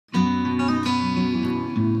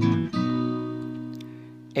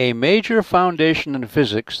A major foundation in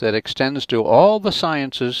physics that extends to all the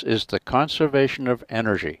sciences is the conservation of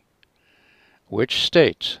energy, which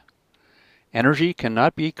states, energy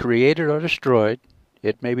cannot be created or destroyed.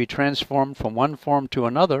 It may be transformed from one form to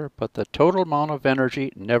another, but the total amount of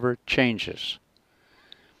energy never changes.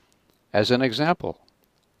 As an example,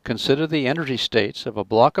 consider the energy states of a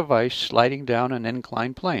block of ice sliding down an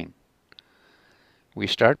inclined plane. We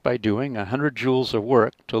start by doing 100 joules of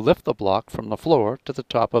work to lift the block from the floor to the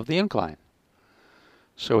top of the incline.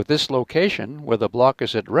 So at this location, where the block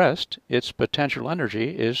is at rest, its potential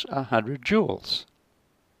energy is 100 joules.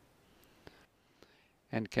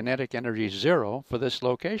 And kinetic energy is 0 for this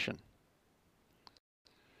location.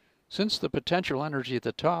 Since the potential energy at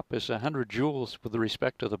the top is 100 joules with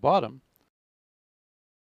respect to the bottom,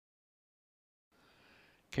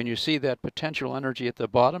 can you see that potential energy at the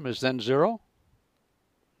bottom is then 0?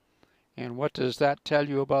 And what does that tell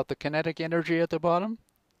you about the kinetic energy at the bottom?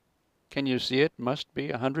 Can you see it must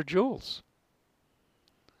be 100 joules?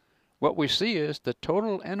 What we see is the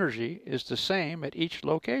total energy is the same at each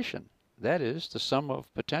location. That is, the sum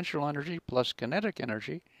of potential energy plus kinetic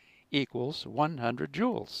energy equals 100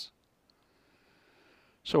 joules.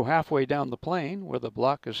 So halfway down the plane, where the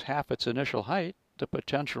block is half its initial height, the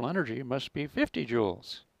potential energy must be 50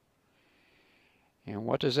 joules. And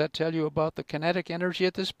what does that tell you about the kinetic energy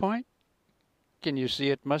at this point? Can you see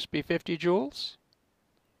it must be 50 joules?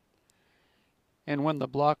 And when the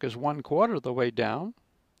block is 1/4 of the way down,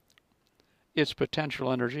 its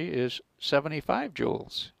potential energy is 75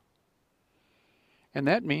 joules. And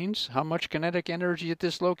that means how much kinetic energy at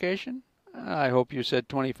this location? I hope you said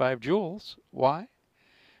 25 joules. Why?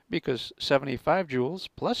 Because 75 joules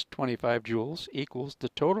plus 25 joules equals the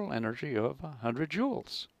total energy of 100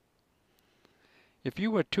 joules. If you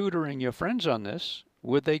were tutoring your friends on this,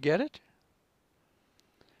 would they get it?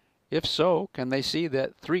 If so, can they see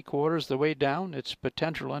that 3/4 the way down its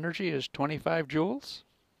potential energy is 25 joules?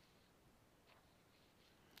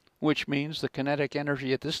 Which means the kinetic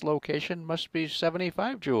energy at this location must be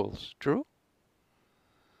 75 joules, true?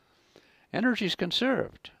 Energy is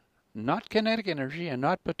conserved. Not kinetic energy and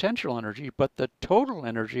not potential energy, but the total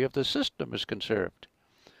energy of the system is conserved.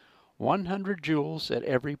 100 joules at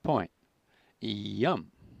every point.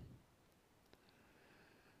 Yum!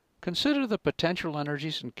 Consider the potential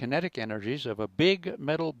energies and kinetic energies of a big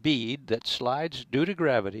metal bead that slides due to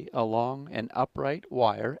gravity along an upright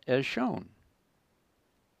wire as shown.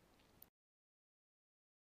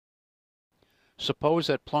 Suppose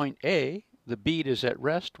at point A, the bead is at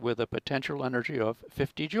rest with a potential energy of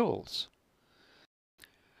 50 joules.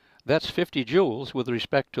 That's 50 joules with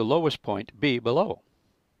respect to lowest point B below.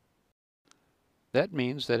 That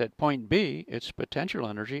means that at point B, its potential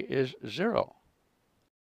energy is 0.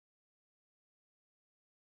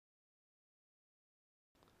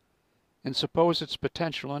 And suppose its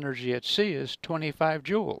potential energy at C is 25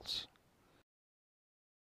 joules.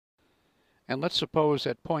 And let's suppose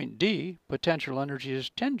at point D, potential energy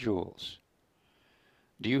is 10 joules.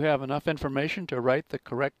 Do you have enough information to write the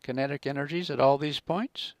correct kinetic energies at all these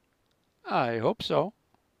points? I hope so.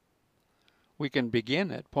 We can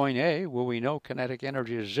begin at point A, where we know kinetic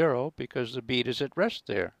energy is 0 because the bead is at rest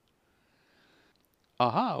there.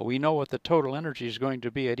 Aha, we know what the total energy is going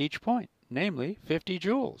to be at each point, namely 50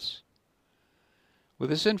 joules. With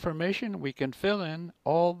this information, we can fill in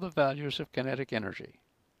all the values of kinetic energy.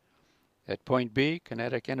 At point B,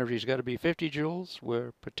 kinetic energy has got to be 50 joules,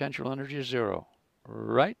 where potential energy is 0.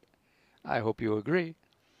 Right? I hope you agree.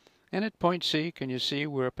 And at point C, can you see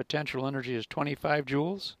where potential energy is 25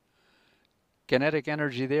 joules? Kinetic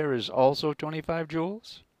energy there is also 25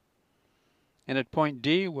 joules. And at point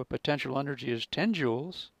D, where potential energy is 10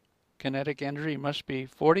 joules, kinetic energy must be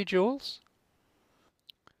 40 joules.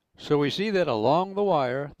 So we see that along the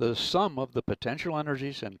wire, the sum of the potential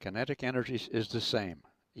energies and kinetic energies is the same.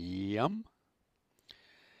 Yum!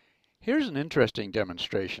 Here's an interesting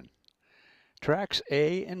demonstration. Tracks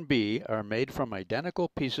A and B are made from identical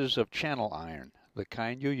pieces of channel iron, the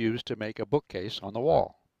kind you use to make a bookcase on the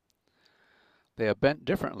wall. They are bent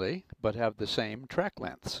differently, but have the same track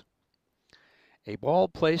lengths. A ball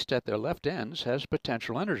placed at their left ends has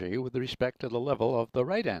potential energy with respect to the level of the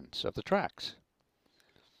right ends of the tracks.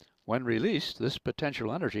 When released, this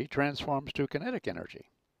potential energy transforms to kinetic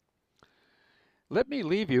energy. Let me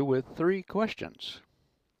leave you with 3 questions.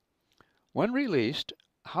 When released,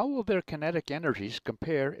 how will their kinetic energies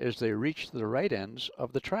compare as they reach the right ends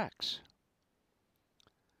of the tracks?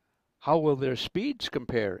 How will their speeds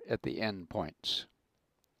compare at the end points?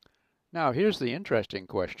 Now here's the interesting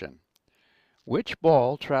question. Which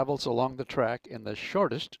ball travels along the track in the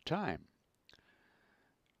shortest time?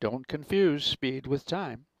 Don't confuse speed with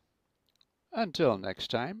time. Until next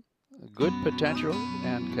time, good potential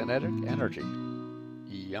and kinetic energy.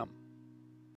 Yum.